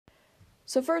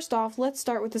So first off, let's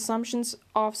start with assumptions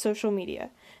off social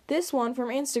media. This one from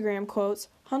Instagram quotes,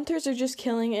 "Hunters are just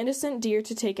killing innocent deer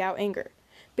to take out anger."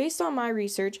 Based on my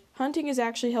research, hunting is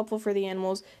actually helpful for the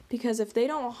animals because if they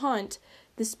don't hunt,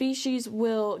 the species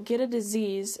will get a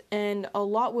disease and a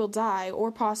lot will die or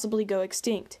possibly go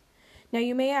extinct. Now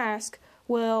you may ask,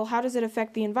 well, how does it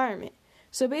affect the environment?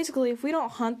 So basically, if we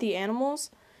don't hunt the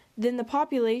animals, then the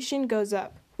population goes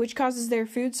up, which causes their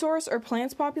food source or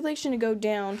plants population to go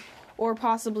down or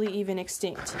possibly even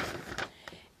extinct.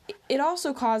 It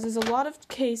also causes a lot of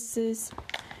cases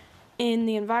in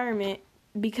the environment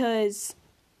because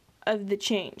of the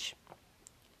change.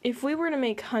 If we were to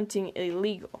make hunting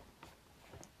illegal.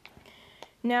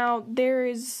 Now, there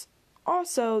is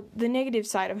also the negative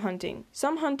side of hunting.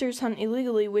 Some hunters hunt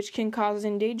illegally, which can cause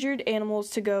endangered animals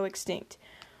to go extinct.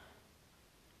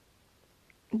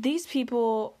 These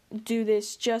people do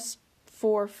this just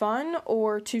for fun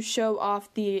or to show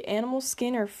off the animal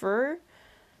skin or fur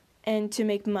and to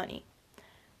make money,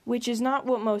 which is not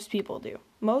what most people do.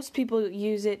 Most people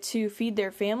use it to feed their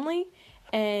family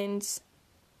and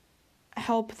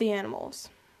help the animals.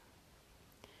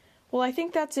 Well, I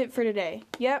think that's it for today.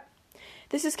 Yep.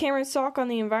 This is Cameron Salk on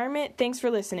the environment. Thanks for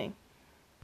listening.